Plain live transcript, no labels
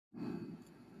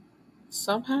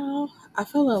Somehow, I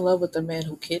fell in love with the man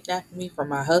who kidnapped me from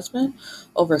my husband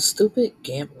over a stupid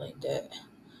gambling debt.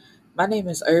 My name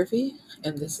is Irvi,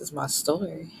 and this is my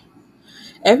story.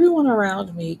 Everyone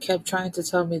around me kept trying to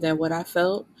tell me that what I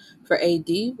felt for AD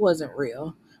wasn't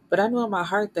real, but I knew in my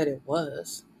heart that it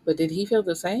was. But did he feel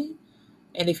the same?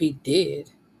 And if he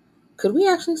did, could we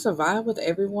actually survive with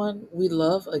everyone we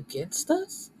love against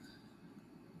us?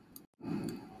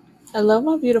 Hello,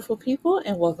 my beautiful people,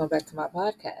 and welcome back to my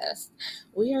podcast.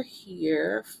 We are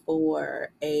here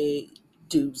for a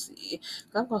doozy.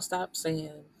 I'm going to stop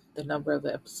saying the number of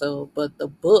the episode, but the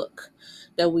book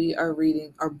that we are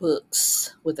reading are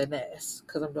books with an S,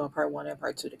 because I'm doing part one and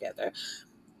part two together,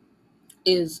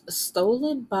 is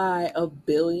Stolen by a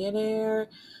Billionaire,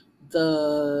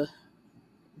 the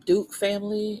Duke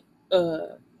family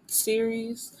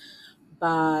series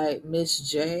by Miss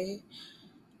J.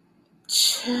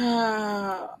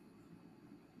 Child,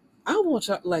 I want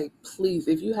y'all, like, please,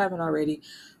 if you haven't already,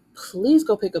 please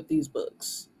go pick up these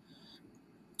books.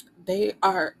 They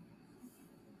are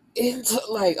into,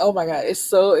 like, oh my God, it's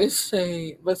so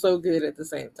insane, but so good at the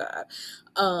same time.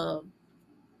 Um,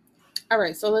 all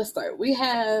right, so let's start. We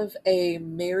have a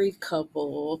married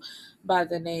couple by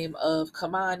the name of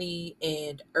Kamani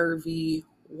and Irvi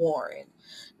Warren.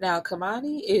 Now,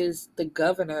 Kamani is the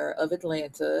governor of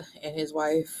Atlanta, and his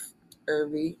wife,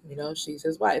 Irvi, she's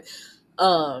his wife.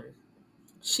 Um,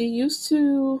 she used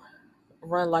to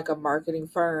run like a marketing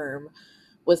firm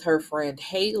with her friend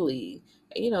Haley.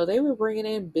 They were bringing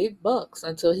in big bucks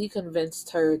until he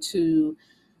convinced her to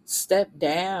step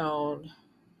down.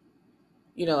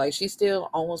 Like, she's still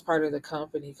almost part of the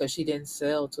company because she didn't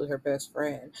sell to her best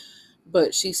friend.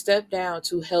 But she stepped down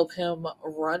to help him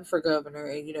run for governor.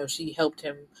 And, she helped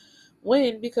him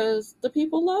win because the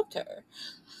people loved her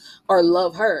or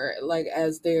love her, like,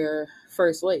 as their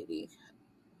first lady.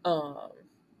 Um,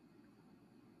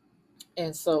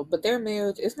 And so, but their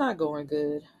marriage is not going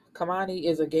good. Kamani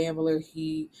is a gambler.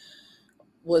 He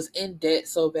was in debt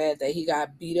so bad that he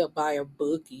got beat up by a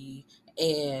bookie,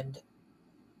 and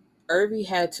Irvi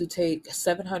had to take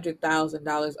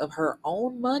 $700,000 of her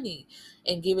own money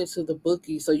and give it to the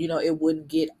bookie, so it wouldn't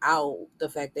get out the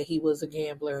fact that he was a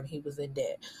gambler and he was in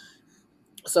debt.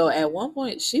 So at one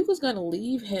point, she was going to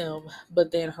leave him, but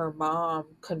then her mom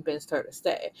convinced her to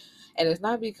stay. And it's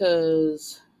not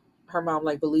because her mom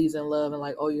like believes in love and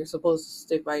like, oh, you're supposed to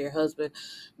stick by your husband.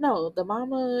 No, the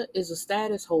mama is a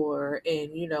status whore,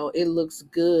 and it looks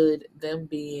good them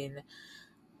being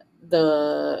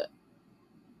the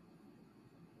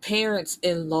parents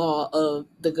in law of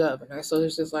the governor. So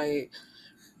it's just like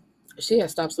she had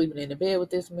stopped sleeping in the bed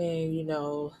with this man,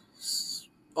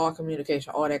 all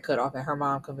communication, all that cut off, and her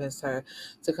mom convinced her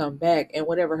to come back. And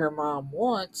whatever her mom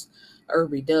wants,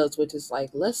 Irby does, which is like,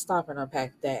 let's stop and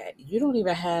unpack that. You don't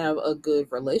even have a good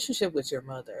relationship with your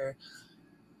mother,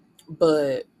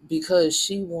 but because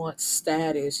she wants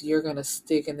status, you're gonna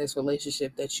stick in this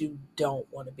relationship that you don't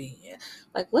want to be in.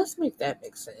 Like, let's make that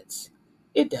make sense.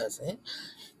 It doesn't.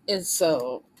 And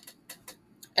so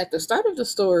at the start of the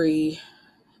story,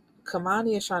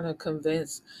 Kamani is trying to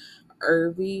convince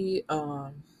Irby.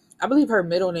 I believe her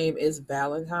middle name is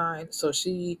Valentine, so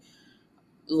she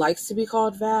likes to be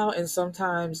called Val, and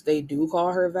sometimes they do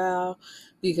call her Val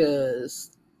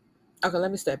because. Okay,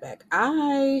 let me step back.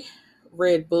 I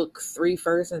read book three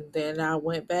first, and then I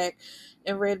went back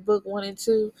and read book one and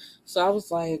two. So I was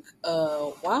like,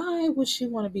 why would she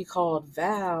want to be called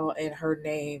Val and her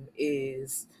name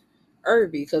is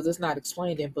Irby? Because it's not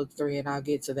explained in book three, and I'll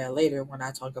get to that later when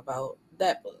I talk about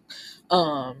that book.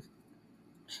 Um,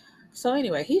 so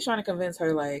anyway, he's trying to convince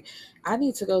her, like, I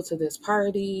need to go to this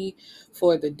party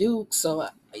for the Duke, so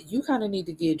you kind of need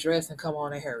to get dressed and come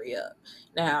on and hurry up.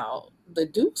 Now, the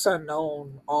Dukes are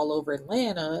known all over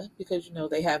Atlanta because,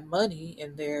 they have money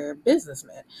and they're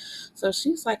businessmen. So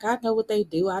she's like, I know what they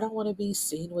do. I don't want to be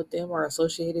seen with them or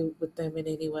associated with them in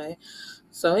any way.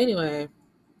 So anyway,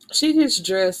 she gets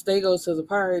dressed, they go to the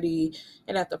party,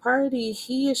 and at the party,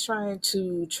 he is trying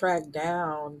to track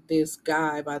down this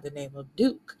guy by the name of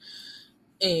Duke.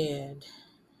 And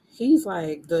he's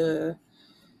like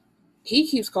he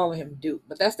keeps calling him Duke,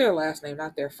 but that's their last name,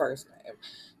 not their first name.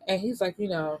 And he's like,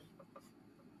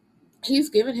 he's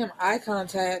giving him eye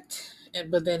contact,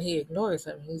 but then he ignores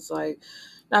him. He's like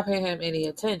not paying him any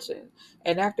attention.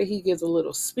 And after he gives a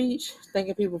little speech,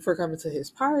 thanking people for coming to his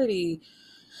party,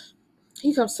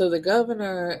 he comes to the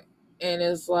governor and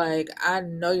is like, I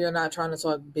know you're not trying to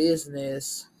talk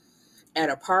business at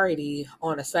a party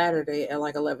on a Saturday at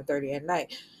like 11:30 at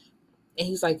night. And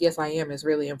he's like, yes, I am. It's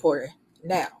really important.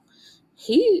 Now,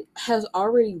 he has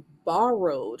already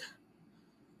borrowed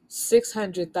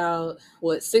 $600,000,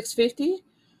 what, 650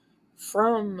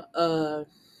 from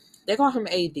they call him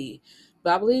AD,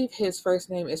 but I believe his first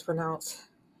name is pronounced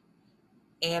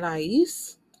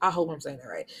Anais. I hope I'm saying that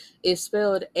right. It's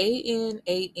spelled Ananias.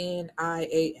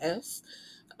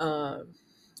 Um,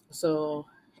 so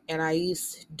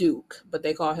Anais Duke, but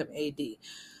they call him AD.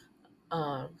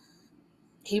 Um,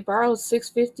 he borrowed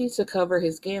 650 to cover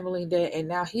his gambling debt, and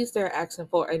now he's there asking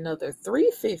for another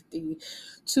 350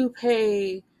 to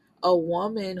pay a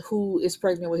woman who is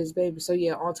pregnant with his baby. So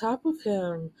yeah, on top of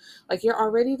him, like, you're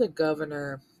already the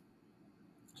governor,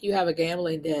 you have a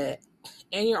gambling debt,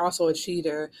 and you're also a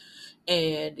cheater,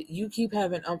 and you keep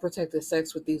having unprotected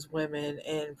sex with these women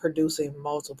and producing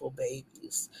multiple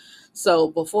babies. So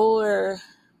before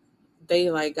they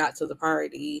like got to the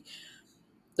party,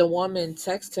 the woman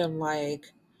texted him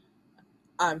like,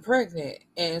 I'm pregnant.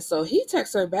 And so he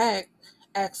texts her back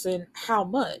asking how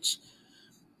much.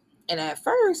 And at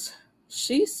first,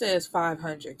 she says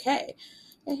 500K.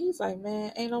 And he's like,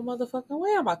 man, ain't no motherfucking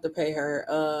way I'm about to pay her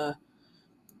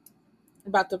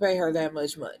that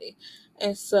much money.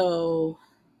 And so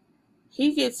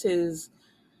he gets his,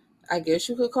 I guess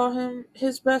you could call him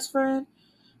his best friend,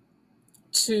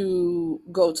 to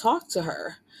go talk to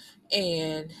her.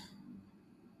 And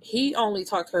he only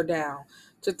talked her down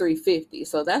to 350.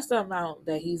 So that's the amount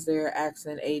that he's there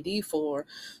asking AD for,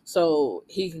 so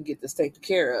he can get this taken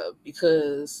care of.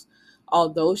 Because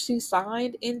although she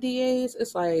signed NDAs,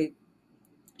 it's like,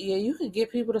 yeah, you can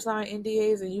get people to sign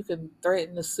NDAs and you can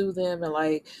threaten to sue them and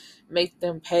like make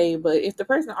them pay. But if the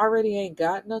person already ain't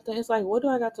got nothing, it's like, what do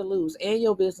I got to lose? And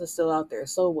your business still out there.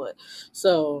 So what?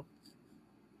 So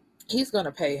he's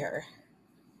gonna pay her.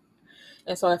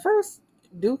 And so at first,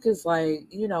 Duke is like,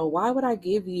 why would I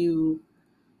give you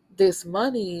this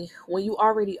money when you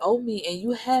already owe me and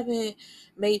you haven't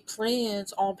made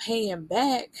plans on paying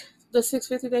back the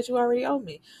 650 that you already owe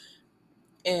me?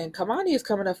 And Kamani is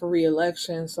coming up for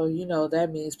re-election, so that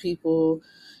means people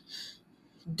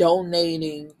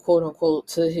donating, quote unquote,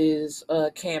 to his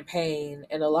campaign,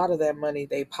 and a lot of that money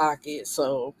they pocket.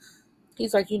 So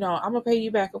he's like, I'm gonna pay you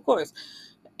back, of course.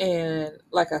 And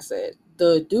like I said,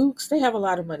 the Dukes, they have a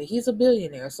lot of money. He's a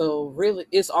billionaire. So really,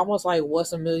 it's almost like,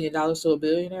 what's $1 million to a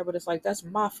billionaire? But it's like, that's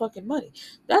my fucking money.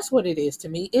 That's what it is to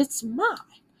me. It's mine.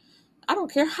 I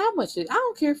don't care how much I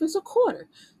don't care if it's a quarter.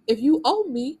 If you owe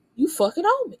me, you fucking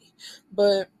owe me.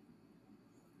 But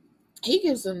he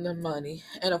gives them the money.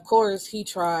 And of course, he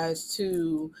tries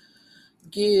to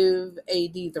give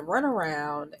AD the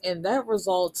runaround. And that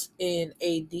results in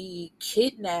AD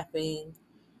kidnapping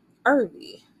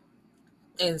Irby.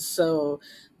 And so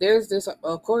there's this,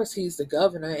 of course, he's the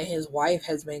governor and his wife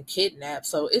has been kidnapped.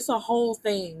 So it's a whole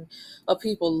thing of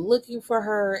people looking for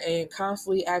her and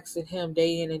constantly asking him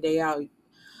day in and day out.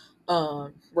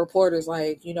 Reporters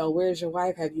like, where's your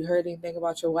wife? Have you heard anything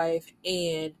about your wife?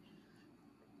 And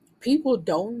people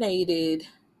donated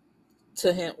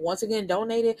to him, once again,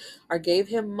 donated or gave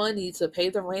him money to pay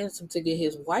the ransom to get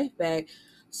his wife back.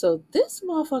 So this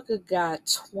motherfucker got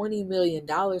 $20 million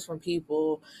from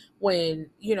people when,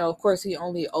 of course, he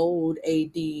only owed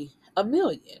AD $1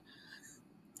 million.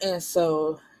 And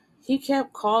so he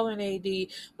kept calling AD,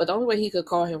 but the only way he could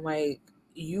call him, like,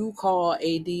 you call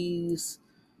AD's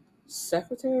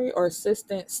secretary or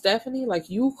assistant Stephanie, like,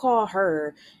 you call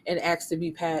her and ask to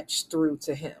be patched through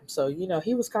to him. So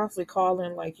he was constantly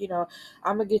calling like,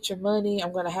 I'm gonna get your money,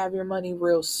 I'm gonna have your money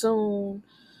real soon.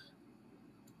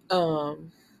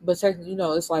 But technically,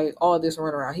 it's like all this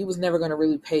runaround, he was never gonna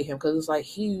really pay him because it's like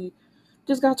he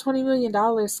just got $20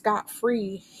 million scot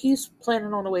free. He's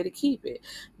planning on a way to keep it,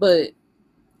 but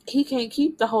he can't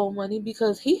keep the whole money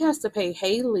because he has to pay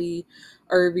Haley,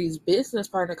 Irby's business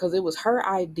partner, because it was her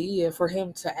idea for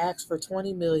him to ask for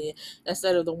 20 million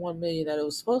instead of the 1 million that it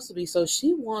was supposed to be. So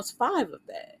she wants 5 of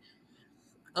that.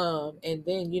 And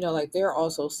then, like, they're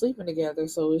also sleeping together.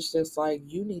 So it's just like,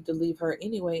 you need to leave her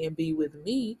anyway and be with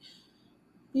me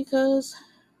because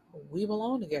we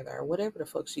belong together, or whatever the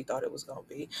fuck she thought it was gonna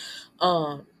be.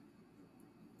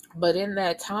 But in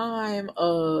that time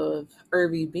of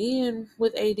Irby being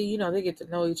with AD, they get to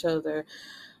know each other.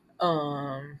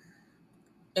 And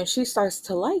she starts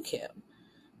to like him.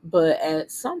 But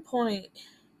at some point,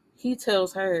 he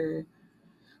tells her,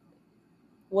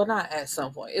 well, not at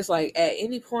some point. It's like at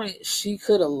any point she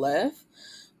could have left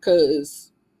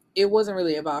because it wasn't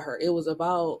really about her. It was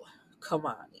about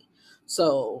Kamani.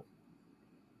 So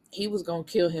he was going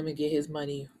to kill him and get his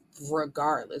money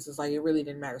regardless. It's like it really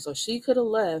didn't matter. So she could have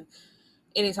left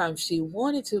anytime she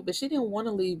wanted to, but she didn't want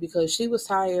to leave because she was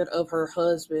tired of her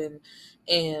husband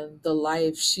and the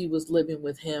life she was living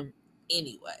with him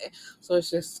anyway. So it's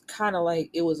just kind of like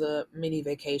it was a mini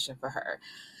vacation for her.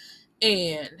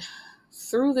 And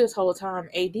through this whole time,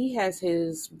 AD has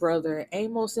his brother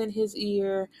Amos in his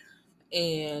ear,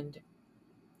 and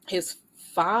his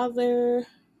father,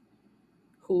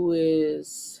 who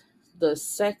is the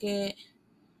second,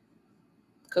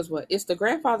 because what, it's the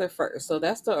grandfather first, so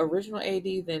that's the original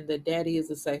AD, then the daddy is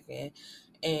the second,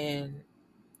 and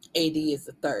AD is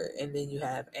the third, and then you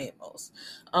have Amos.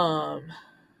 um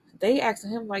they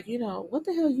asking him, like, what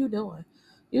the hell you doing?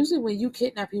 Usually when you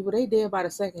kidnap people, they dead by the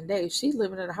second day. She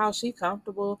living in a house, she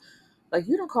comfortable. Like,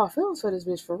 you don't call feelings for this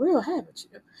bitch for real, haven't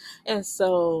you? And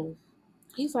so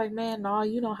he's like, man, nah,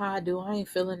 you know how I do. I ain't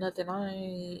feeling nothing. I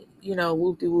ain't,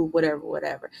 whoop de whoop, whatever,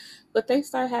 whatever. But they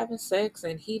start having sex,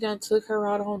 and he done took her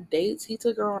out on dates. He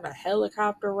took her on a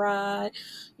helicopter ride.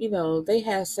 They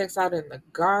had sex out in the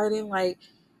garden. Like,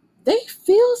 they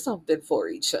feel something for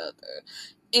each other.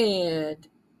 And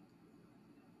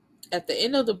at the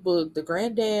end of the book, the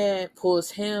granddad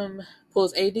pulls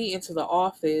AD into the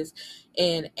office,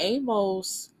 and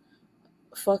Amos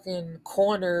fucking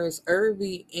corners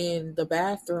Irby in the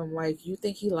bathroom. Like, you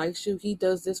think he likes you? He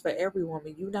does this for every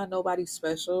woman. You not nobody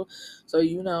special. So,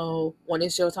 when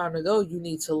it's your time to go, you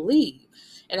need to leave.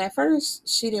 And at first,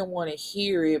 she didn't want to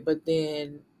hear it, but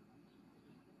then,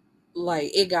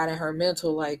 like, it got in her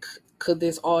mental, like, could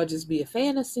this all just be a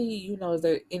fantasy? Is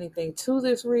there anything to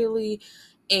this really?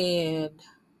 And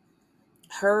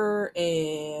her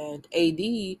and AD,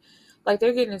 like,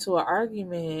 they're getting into an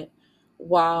argument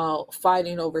while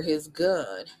fighting over his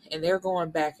gun, and they're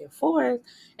going back and forth,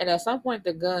 and at some point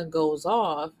the gun goes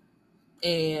off,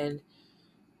 and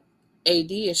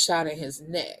AD is shot in his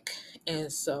neck.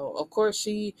 And so, of course,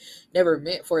 she never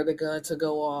meant for the gun to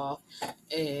go off,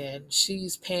 and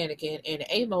she's panicking. And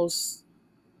Amos,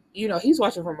 he's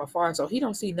watching from afar, so he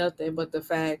don't see nothing but the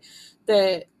fact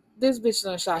that this bitch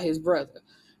done shot his brother.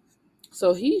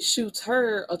 So he shoots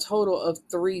her a total of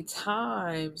 3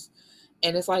 times.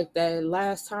 And it's like that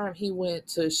last time he went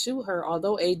to shoot her,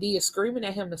 although AD is screaming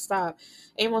at him to stop,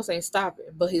 Amos ain't stopping,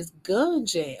 but his gun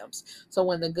jams. So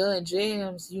when the gun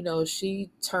jams, she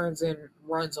turns and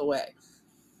runs away.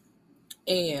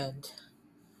 And,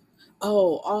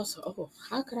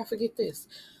 how could I forget this?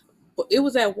 But it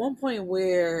was at one point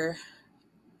where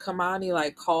Kamani,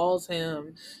 like, calls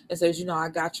him and says, I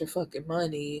got your fucking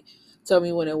money. Tell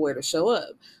me when and where to show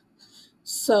up.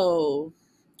 So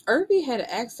Irby had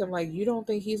asked him, like, you don't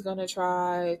think he's gonna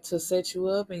try to set you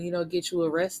up and, get you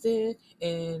arrested?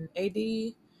 And AD,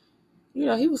 he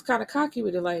was kind of cocky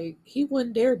with it, like, he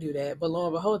wouldn't dare do that. But lo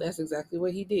and behold, that's exactly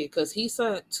what he did, because he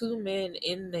sent 2 men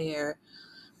in there,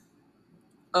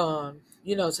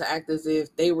 to act as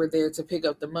if they were there to pick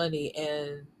up the money,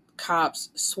 and cops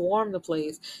swarmed the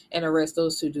place and arrest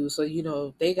those 2 dudes.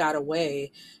 So, they got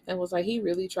away, and was like, he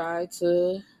really tried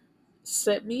to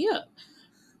set me up.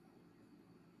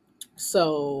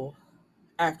 So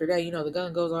after that, the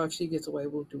gun goes off, she gets away,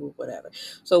 whoop de whoop, whatever.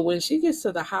 So when she gets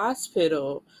to the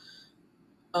hospital,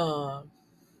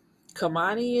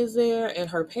 Kamani is there and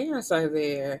her parents are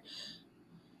there,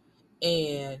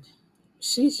 and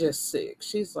she's just sick.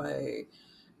 She's like,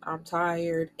 I'm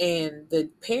tired. And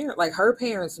her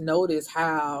parents notice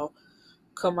how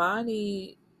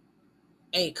Kamani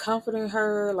ain't comforting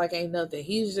her, like, ain't nothing.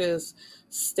 He's just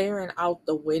staring out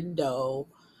the window,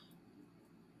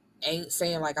 ain't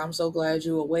saying, like, I'm so glad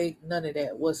you awake, none of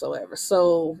that whatsoever.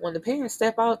 So when the parents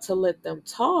step out to let them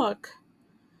talk,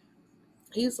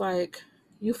 he's like,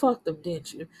 you fucked them,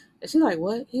 didn't you? And she's like,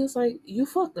 what? He was like, you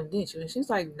fucked them, didn't you? And she's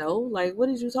like, no, like, what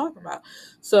did you talking about?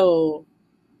 So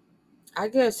I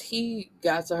guess he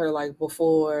got to her, like,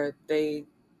 before they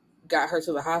got her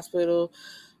to the hospital.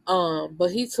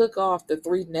 But he took off the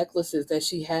 3 necklaces that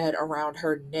she had around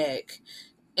her neck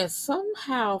and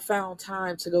somehow found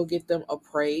time to go get them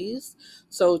appraised.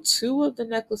 So 2 of the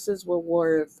necklaces were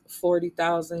worth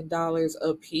 $40,000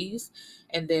 a piece,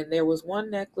 and then there was 1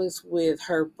 necklace with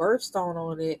her birthstone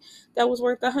on it that was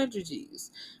worth 100 G's.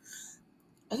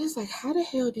 And it's like, how the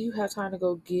hell do you have time to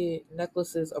go get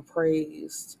necklaces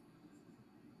appraised?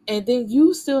 And then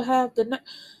you still have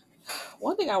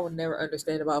one thing I would never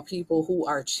understand about people who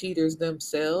are cheaters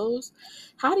themselves.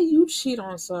 How do you cheat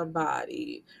on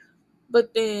somebody?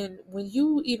 But then when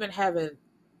you even have an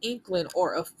inkling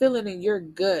or a feeling in your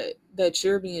gut that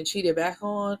you're being cheated back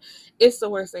on, it's the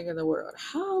worst thing in the world.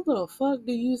 How the fuck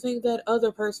do you think that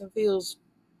other person feels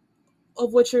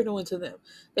of what you're doing to them?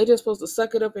 They just supposed to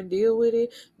suck it up and deal with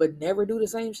it, but never do the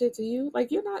same shit to you?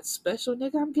 Like, you're not special,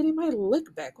 nigga. I'm getting my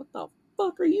lick back. What the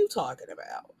fuck are you talking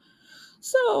about?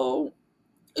 So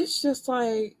it's just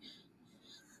like,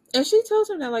 and she tells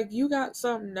him that, like, you got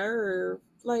some nerve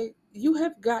Like, you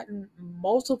have gotten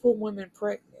multiple women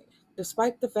pregnant,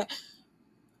 despite the fact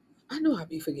I know I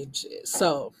be forgetting shit.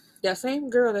 So that same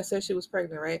girl that said she was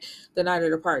pregnant, right? The night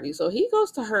of the party. So he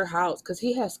goes to her house because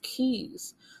he has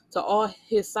keys to all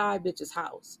his side bitches'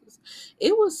 houses.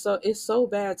 It's so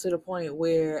bad to the point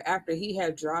where after he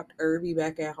had dropped Irby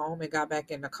back at home and got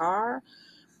back in the car,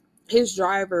 his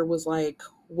driver was like,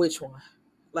 "Which one?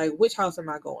 Like, which house am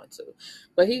I going to?"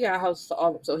 But he got houses to all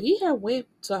of them. So he had went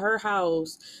to her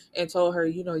house and told her,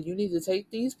 you need to take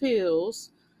these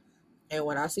pills, and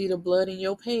when I see the blood in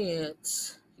your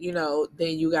pants,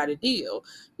 then you got a deal.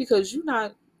 Because you're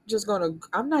not just gonna,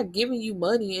 I'm not giving you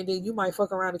money and then you might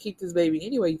fuck around and keep this baby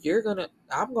anyway.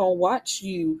 I'm gonna watch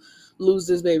you lose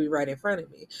this baby right in front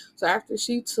of me. So after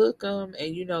she took him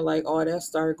and, like all that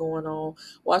started going on,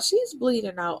 while she's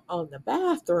bleeding out on the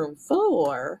bathroom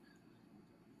floor,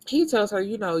 he tells her,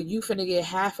 you finna get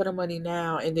half of the money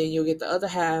now and then you'll get the other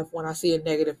half when I see a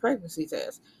negative pregnancy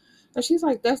test. And she's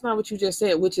like, that's not what you just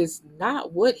said, which is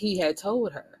not what he had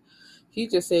told her. He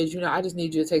just says, I just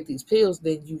need you to take these pills,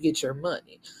 then you get your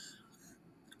money.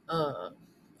 Um,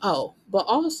 but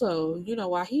also,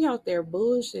 while he out there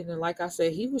bullshitting, and like I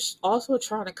said, he was also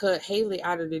trying to cut Haley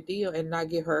out of the deal and not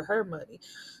give her money.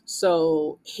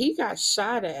 So he got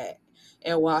shot at.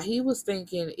 And while he was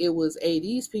thinking it was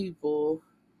AD's people,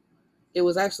 it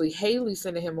was actually Haley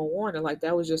sending him a warning. Like,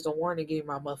 that was just a warning, give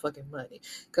me my motherfucking money.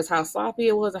 Because how sloppy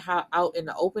it was and how out in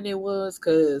the open it was.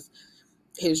 Because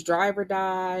his driver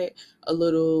died. A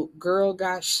little girl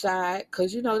got shot.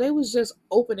 Because, they was just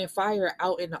opening fire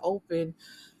out in the open.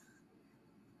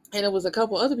 And it was a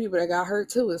couple other people that got hurt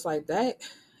too. It's like that.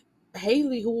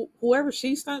 Haley, whoever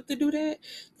she sent to do that,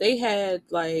 they had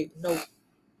like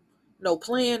no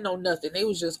plan, no nothing. They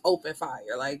was just open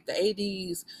fire. Like, the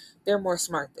ADs, they're more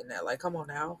smart than that. Like, come on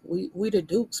now, we the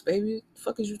Dukes, baby. The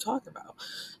fuck is you talking about?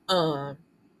 Um.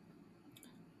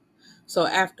 So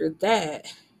after that,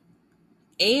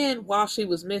 and while she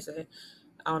was missing,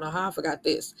 I don't know how I forgot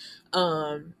this.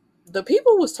 The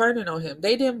people was turning on him.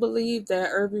 They didn't believe that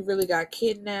Irby really got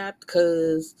kidnapped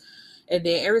because. And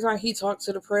then every time he talked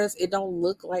to the press, it don't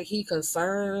look like he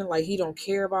concerned, like he don't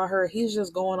care about her. He's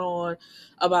just going on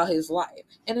about his life.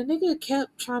 And the nigga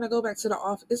kept trying to go back to the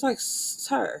office. It's like,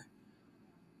 sir,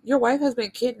 your wife has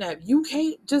been kidnapped. You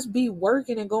can't just be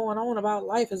working and going on about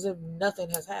life as if nothing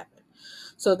has happened.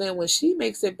 So then when she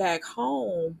makes it back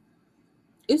home,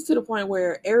 it's to the point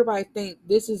where everybody think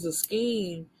this is a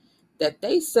scheme that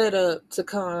they set up to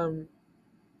come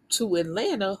to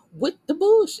Atlanta with the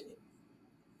bullshit.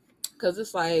 Because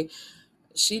it's like,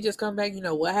 she just come back,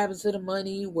 what happened to the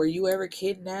money? Were you ever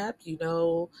kidnapped?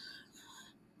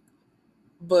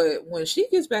 But when she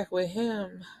gets back with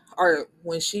him, or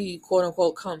when she quote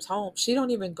unquote comes home, she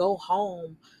don't even go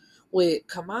home with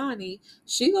Kamani.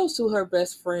 She goes to her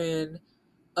best friend,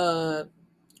 uh,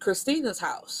 Christina's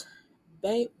house.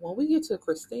 Babe, when we get to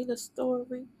Christina's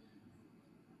story,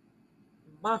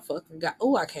 my fucking god,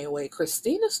 oh, I can't wait.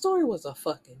 Christina's story was a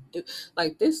fucking dude.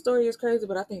 Like, this story is crazy,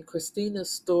 but I think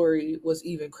Christina's story was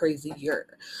even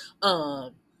crazier.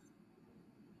 Um,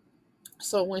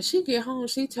 So when she get home,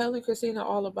 she telling Christina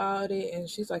all about it, and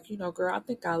she's like, girl, I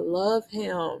think I love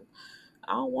him.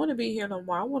 I don't want to be here no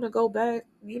more. I want to go back,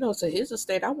 to his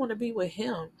estate. I want to be with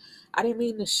him. I didn't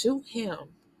mean to shoot him.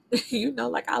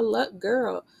 Like, I love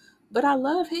girl, but I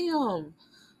love him.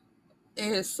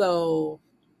 And so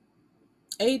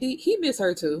AD, he miss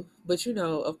her too. But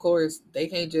of course, they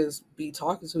can't just be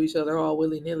talking to each other all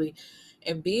willy nilly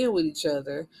and being with each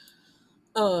other.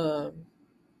 Um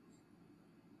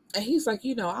And he's like,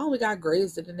 I only got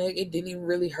grazed in the neck. It didn't even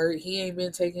really hurt. He ain't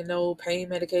been taking no pain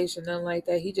medication, nothing like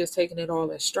that. He just taking it all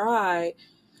in stride,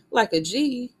 like a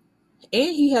G.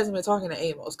 And he hasn't been talking to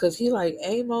Amos because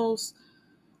Amos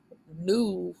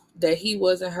knew that he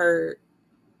wasn't hurt,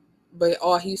 but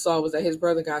all he saw was that his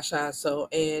brother got shot. So,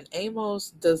 and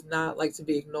Amos does not like to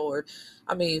be ignored.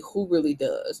 I mean, who really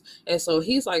does? And so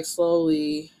he's like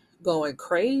slowly going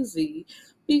crazy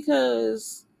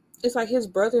because it's like his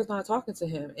brother's not talking to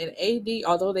him. And AD,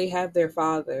 although they have their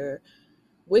father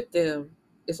with them,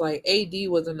 it's like AD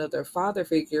was another father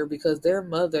figure because their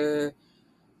mother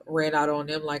ran out on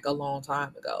them like a long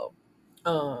time ago.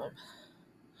 Um,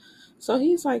 so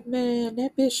he's like, man,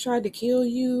 that bitch tried to kill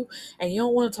you, and you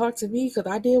don't want to talk to me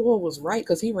because I did what was right.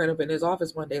 Because he ran up in his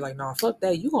office one day like, nah, fuck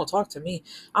that. You gonna talk to me.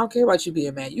 I don't care about you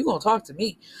being mad. You gonna talk to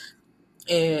me.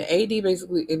 And AD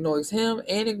basically ignores him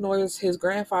and ignores his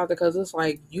grandfather because it's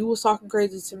like, you was talking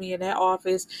crazy to me in that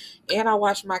office, and I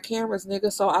watched my cameras,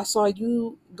 nigga, so I saw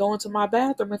you go into my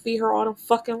bathroom and feed her all them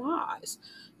fucking lies.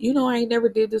 I ain't never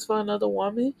did this for another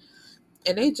woman.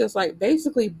 And they just like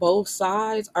basically both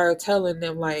sides are telling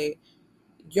them like,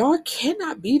 y'all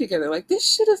cannot be together. Like, this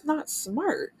shit is not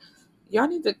smart. Y'all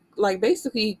need to like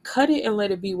basically cut it and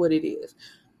let it be what it is.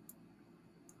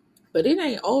 But it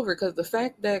ain't over because the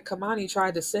fact that Kamani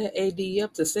tried to set AD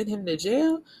up to send him to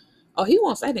jail, oh, he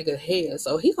wants that nigga head,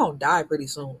 so he gonna die pretty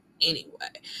soon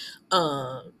anyway.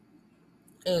 Um,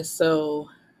 and so,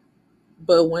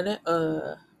 but when it,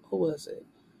 who was it?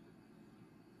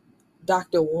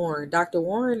 Dr. Warren. Dr.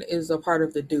 Warren is a part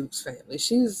of the Dukes family.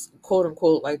 She's quote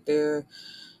unquote like their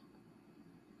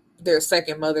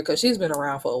second mother because she's been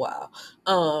around for a while.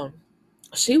 Um,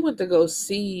 she went to go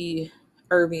see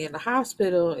Irby in the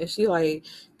hospital and she like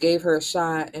gave her a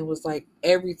shot and was like,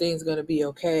 everything's gonna be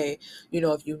okay. You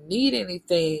know, if you need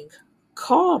anything,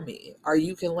 call me or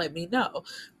you can let me know.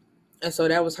 And so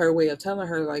that was her way of telling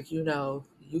her, like, you know,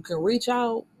 you can reach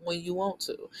out when you want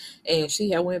to. And she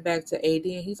had went back to AD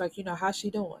and he's like, you know, how's she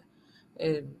doing?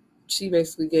 And she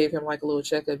basically gave him like a little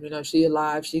checkup, you know, she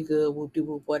alive, she good, whoop de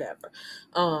whoop, whatever.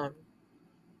 Um,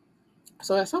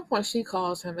 so at some point she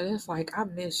calls him and it's like, I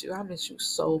miss you. I miss you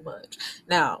so much.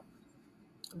 Now,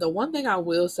 the one thing I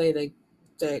will say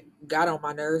that got on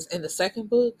my nerves in the second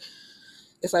book,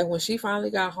 it's like when she finally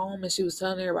got home and she was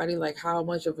telling everybody like how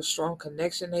much of a strong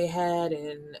connection they had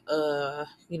and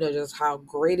you know, just how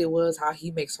great it was, how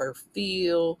he makes her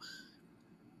feel.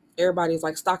 Everybody's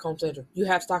like Stockholm syndrome. You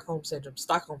have Stockholm syndrome.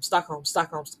 Stockholm, Stockholm,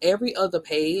 Stockholm. Every other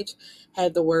page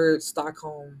had the word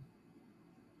Stockholm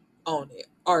on it,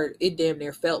 or it damn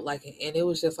near felt like it. And it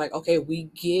was just like, okay,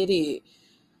 we get it,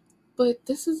 but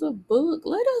this is a book.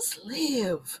 Let us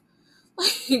live.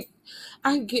 Like,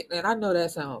 I get that. I know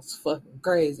that sounds fucking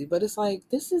crazy, but it's like,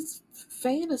 this is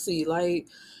fantasy. Like,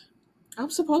 I'm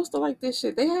supposed to like this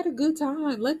shit. They had a good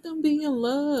time. Let them be in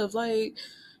love. Like,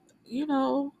 you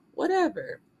know,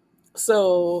 whatever.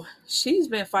 So she's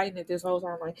been fighting it this whole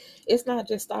time. Like, it's not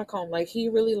just Stockholm. Like, he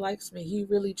really likes me. He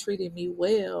really treated me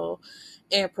well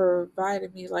and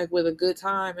provided me like with a good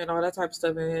time and all that type of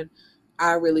stuff. And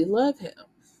I really love him.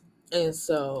 And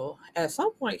so at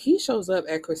some point he shows up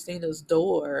at Christina's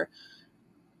door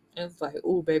and it's like,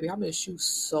 "Ooh, baby, I miss you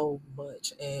so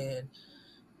much." And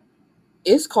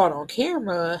it's caught on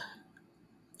camera.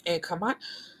 And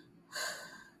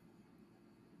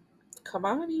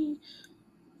Kamani,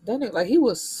 then it, like he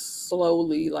was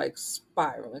slowly like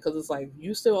spiraling because it's like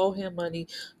you still owe him money,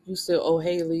 you still owe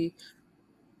Haley,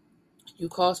 you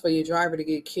caused for your driver to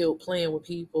get killed playing with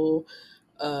people.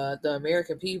 The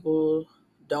American people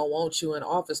don't want you in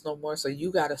office no more, so you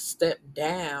got to step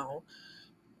down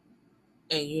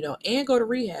and you know and go to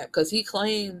rehab because he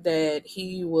claimed that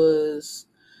he was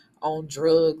on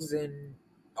drugs and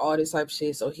all this type of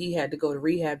shit, so he had to go to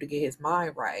rehab to get his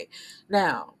mind right.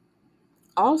 Now,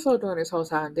 also during this whole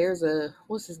time, there's a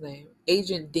what's his name,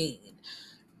 Agent Dean.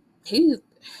 He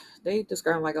they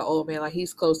describe him like an old man, like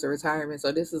he's close to retirement,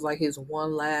 so this is like his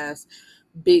one last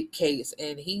big case,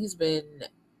 and he's been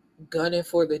gunning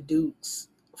for the Dukes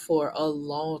for a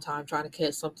long time, trying to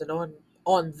catch something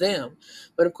on them,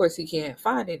 but of course he can't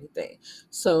find anything.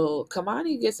 So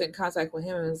Kamani gets in contact with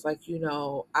him and is like, you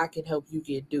know, I can help you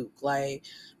get Duke. Like,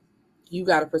 you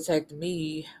got to protect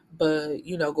me, but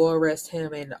you know, go arrest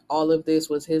him. And all of this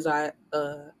was his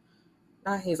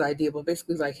not his idea, but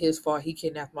basically like his fault. He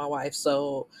kidnapped my wife,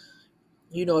 so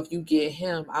you know, if you get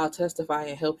him, I'll testify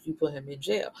and help you put him in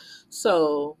jail.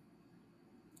 So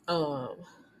um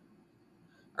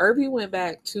Irby went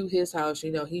back to his house.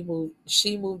 You know,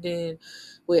 she moved in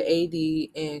with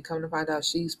AD, and come to find out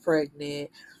she's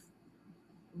pregnant.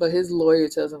 But his lawyer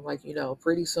tells him, like, you know,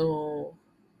 pretty soon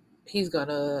he's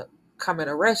gonna come and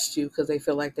arrest you because they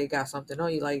feel like they got something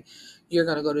on you. Like, you're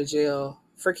gonna go to jail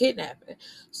for kidnapping.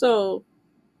 So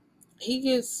he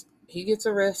gets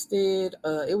arrested.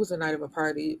 It was the night of a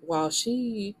party. While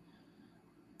she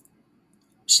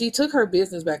took her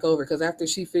business back over because after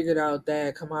she figured out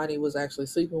that Kamani was actually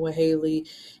sleeping with Haley,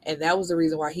 and that was the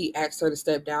reason why he asked her to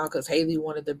step down because Haley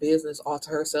wanted the business all to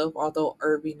herself. Although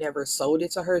Irby never sold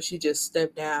it to her, she just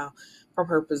stepped down from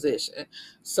her position.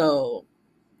 So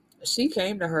she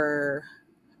came to her.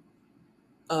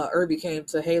 Irby came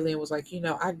to Haley and was like, you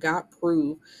know, I got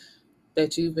proof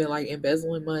that you've been like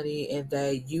embezzling money and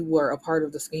that you were a part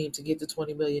of the scheme to get the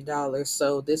 $20 million.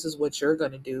 So this is what you're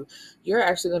gonna do. You're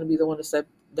actually gonna be the one to step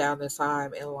down this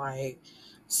time and like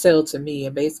sell to me,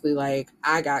 and basically like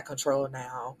I got control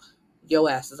now. Your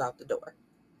ass is out the door.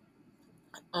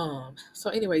 So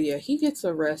anyway, yeah, he gets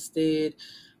arrested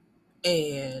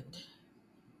and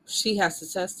she has to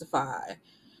testify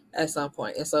at some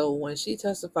point. And so when she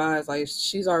testifies, like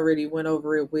she's already went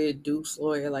over it with Duke's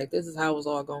lawyer, like this is how it's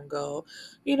all gonna go,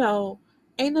 you know.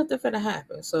 Ain't nothing finna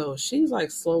happen. So she's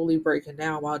like slowly breaking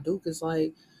down while Duke is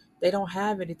like, they don't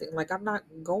have anything. Like, I'm not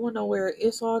going nowhere.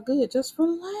 It's all good. Just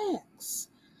relax.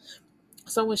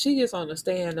 So when she gets on the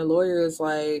stand, the lawyer is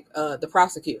like, the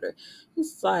prosecutor,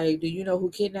 he's like, do you know who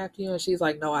kidnapped you? And she's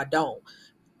like, no, I don't.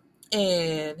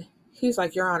 And he's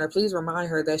like, Your Honor, please remind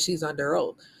her that she's under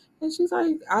oath. And she's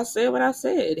like, I said what I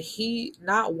said.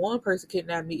 Not one person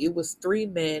kidnapped me. It was three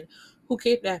men who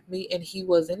kidnapped me and he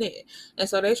wasn't it. And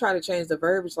so they try to change the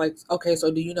verbiage like, okay,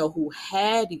 so do you know who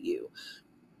had you?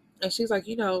 And she's like,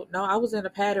 no, I was in a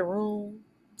padded room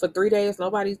for 3 days.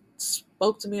 Nobody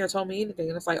spoke to me or told me anything.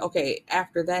 And it's like, okay,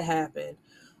 after that happened,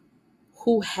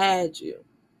 who had you?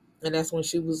 And that's when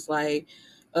she was like,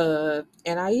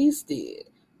 Anais did.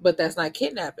 But that's not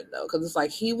kidnapping though, because it's like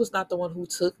he was not the one who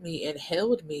took me and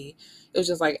held me. It was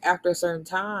just like after a certain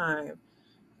time,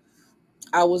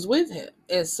 I was with him.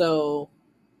 And so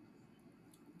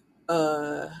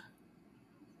uh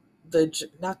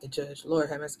not the judge, Lord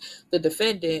have mercy, the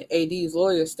defendant, AD's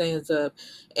lawyer, stands up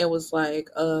and was like,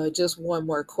 just one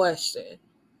more question.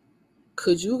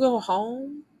 Could you go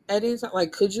home at any time?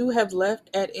 Like, could you have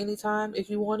left at any time if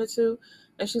you wanted to?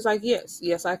 And she's like,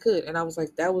 yes, I could. And I was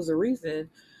like, that was the reason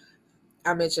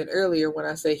I mentioned earlier when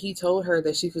I said he told her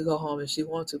that she could go home if she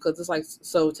wanted to. Because it's like,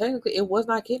 so technically, it was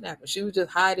not kidnapping. She was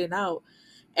just hiding out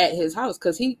at his house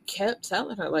because he kept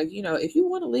telling her, like, if you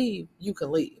want to leave, you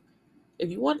can leave. If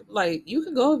you want, like, you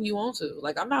can go if you want to.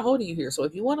 Like, I'm not holding you here. So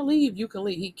if you want to leave, you can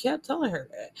leave. He kept telling her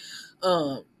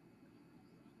that.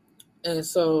 And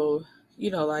so,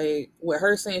 like, with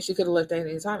her saying she could have left at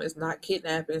any time, it's not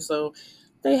kidnapping. So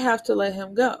they have to let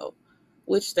him go,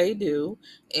 which they do.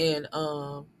 And,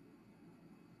 oh,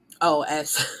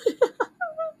 as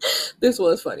this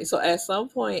was funny. So at some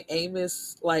point,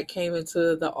 Amos like came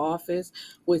into the office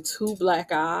with two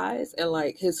black eyes and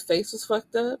like his face was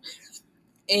fucked up.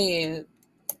 And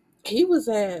he was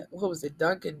at, what was it,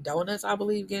 Dunkin' Donuts, I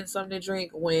believe, getting something to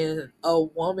drink when a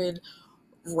woman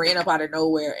ran up out of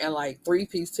nowhere and like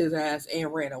three-pieced his ass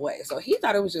and ran away. So he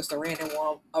thought it was just a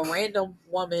random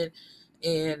woman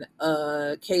in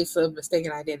a case of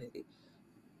mistaken identity.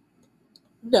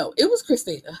 No, it was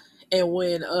Christina. And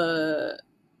when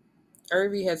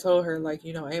Irby had told her, like,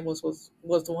 Amos was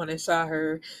the one that shot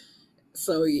her.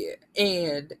 So yeah.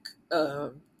 And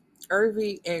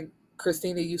Irby and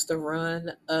Christina used to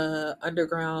run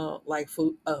underground like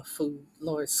food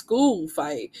Lord school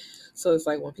fight. So it's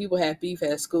like when people had beef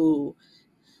at school,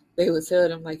 they would tell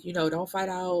them, like, don't fight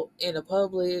out in the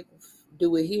public,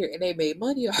 do it here. And they made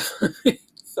money off of it.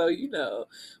 So,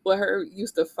 with her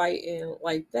used to fighting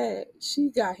like that, she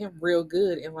got him real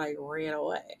good and like ran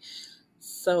away.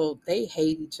 So they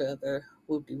hate each other.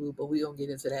 Whoop de whoop, but we gonna get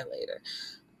into that later.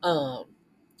 Um,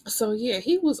 so yeah,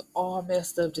 he was all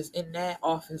messed up just in that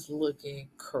office looking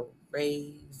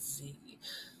crazy.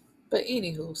 But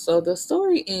anywho, so the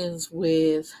story ends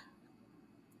with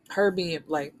her being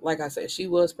like I said, she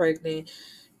was pregnant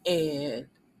and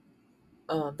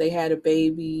they had a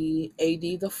baby,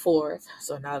 AD the fourth.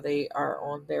 So now they are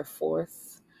on their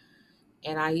fourth,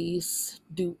 Anais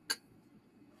Duke,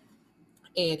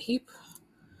 and he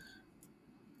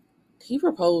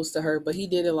proposed to her, but he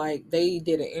did it like they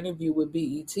did an interview with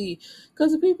BET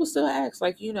because the people still ask,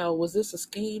 like, was this a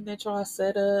scheme that y'all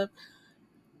set up?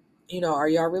 Are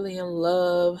y'all really in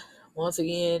love? Once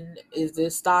again, is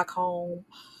this Stockholm?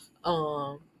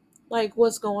 Um, like,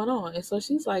 what's going on? And so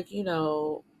she's like,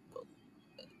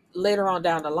 later on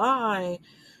down the line,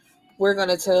 we're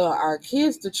gonna tell our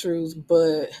kids the truth,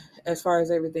 but as far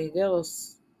as everything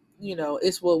else,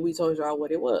 it's what we told y'all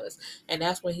what it was. And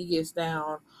that's when he gets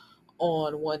down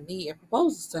on one knee and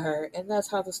proposes to her, and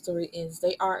that's how the story ends.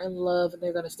 They are in love and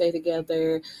they're gonna stay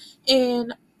together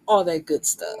and all that good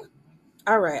stuff.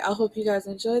 All right, I hope you guys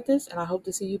enjoyed this, and I hope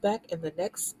to see you back in the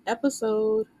next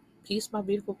episode. Peace, my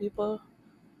beautiful people.